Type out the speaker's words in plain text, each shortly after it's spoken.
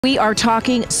We are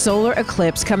talking solar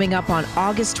eclipse coming up on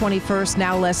August 21st,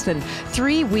 now less than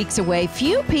 3 weeks away.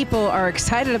 Few people are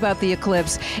excited about the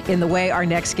eclipse in the way our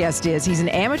next guest is. He's an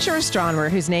amateur astronomer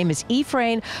whose name is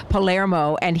Efrain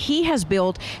Palermo, and he has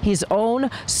built his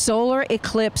own solar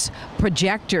eclipse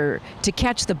projector to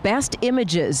catch the best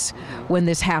images when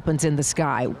this happens in the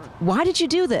sky. Why did you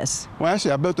do this? Well,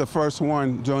 actually, I built the first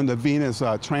one during the Venus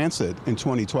transit in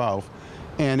 2012.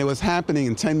 And it was happening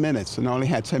in 10 minutes, and I only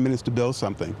had 10 minutes to build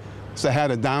something. So I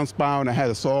had a downspout, and I had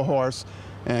a sawhorse,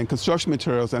 and construction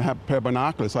materials, and I had a pair of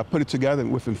binoculars. So I put it together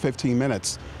within 15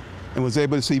 minutes and was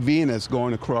able to see Venus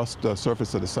going across the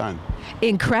surface of the sun.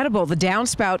 Incredible. The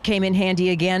downspout came in handy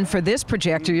again for this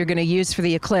projector you're going to use for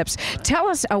the eclipse. Tell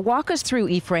us, walk us through,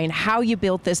 Efrain, how you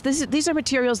built this. These are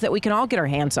materials that we can all get our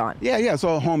hands on. Yeah, it's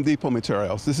all Home Depot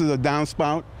materials. This is a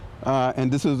downspout, and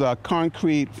this is a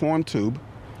concrete form tube.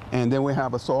 And then we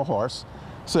have a sawhorse.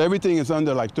 So everything is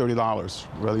under like $30,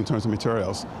 really, in terms of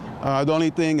materials. The only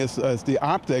thing is the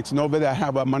optics. Nobody I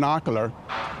have a monocular,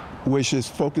 which is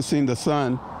focusing the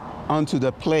sun onto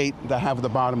the plate that have at the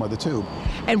bottom of the tube.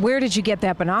 And where did you get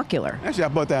that binocular? Actually, I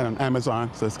bought that on Amazon,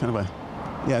 so it's kind of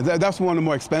a, that's one of the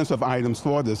more expensive items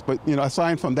for this. But,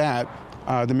 aside from that,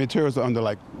 the materials are under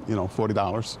like,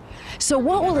 $40. So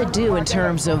what will it do in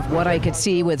terms of what I could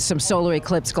see with some solar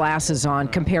eclipse glasses on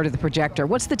compared to the projector?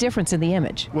 What's the difference in the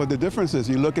image? Well, the difference is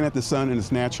you're looking at the sun in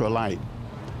its natural light.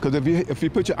 Because if you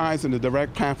put your eyes in the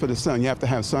direct path of the sun, you have to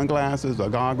have sunglasses or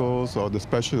goggles or the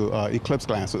special eclipse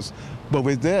glasses. But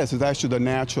with this, it's actually the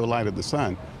natural light of the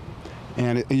sun.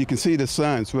 And you can see the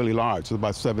sun, it's really large. It's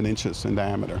about 7 inches in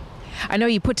diameter. I know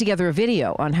you put together a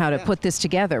video on how to put this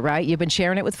together, right? You've been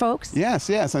sharing it with folks? Yes,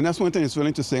 and that's one thing that's really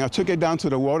interesting. I took it down to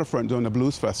the waterfront during the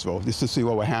Blues Festival just to see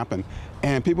what would happen.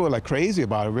 And people were like crazy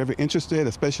about it, very interested,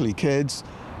 especially kids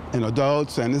and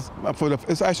adults. And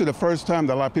it's actually the first time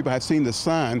that a lot of people had seen the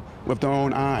sun with their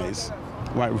own eyes,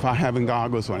 right, without having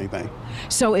goggles or anything.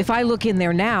 So if I look in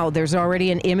there now, there's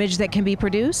already an image that can be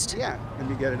produced? Yeah, let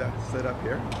me get it set up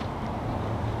here.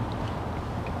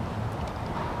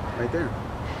 Right there.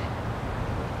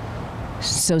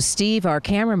 So Steve, our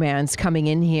cameraman's coming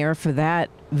in here for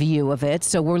that view of it.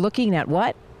 So we're looking at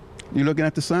what? You're looking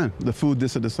at the sun, the full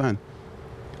disk of the sun.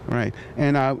 Right.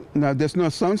 And now there's no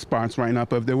sunspots right now,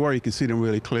 but if there were, you can see them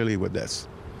really clearly with this.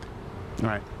 All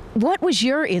right. What was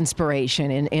your inspiration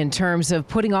in terms of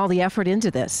putting all the effort into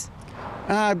this?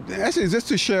 Actually, just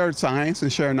to share science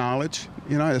and share knowledge.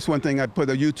 That's one thing. I put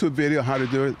a YouTube video how to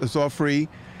do it. It's all free.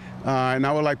 And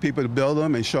I would like people to build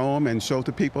them and show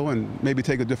to people and maybe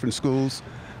take it to different schools.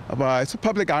 But it's a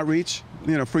public outreach,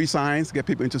 free science, get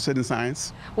people interested in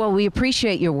science. Well, we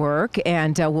appreciate your work,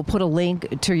 and we'll put a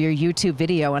link to your YouTube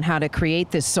video on how to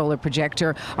create this solar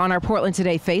projector on our Portland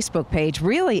Today Facebook page.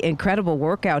 Really incredible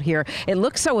work out here. It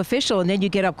looks so official, and then you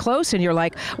get up close and you're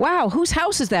like, wow, whose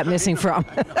house is that missing from?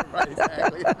 Right,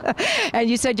 exactly. And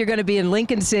you said you're going to be in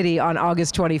Lincoln City on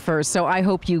August 21st, so I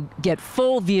hope you get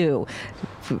full view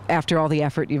after all the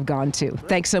effort you've gone to.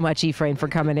 Thanks so much, Efrain, for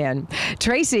coming in.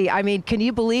 Tracy, can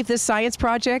you believe this science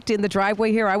project in the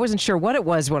driveway here? I wasn't sure what it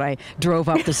was when I drove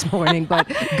up this morning, but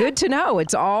good to know.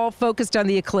 It's all focused on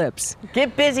the eclipse.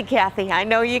 Get busy, Kathy. I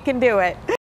know you can do it.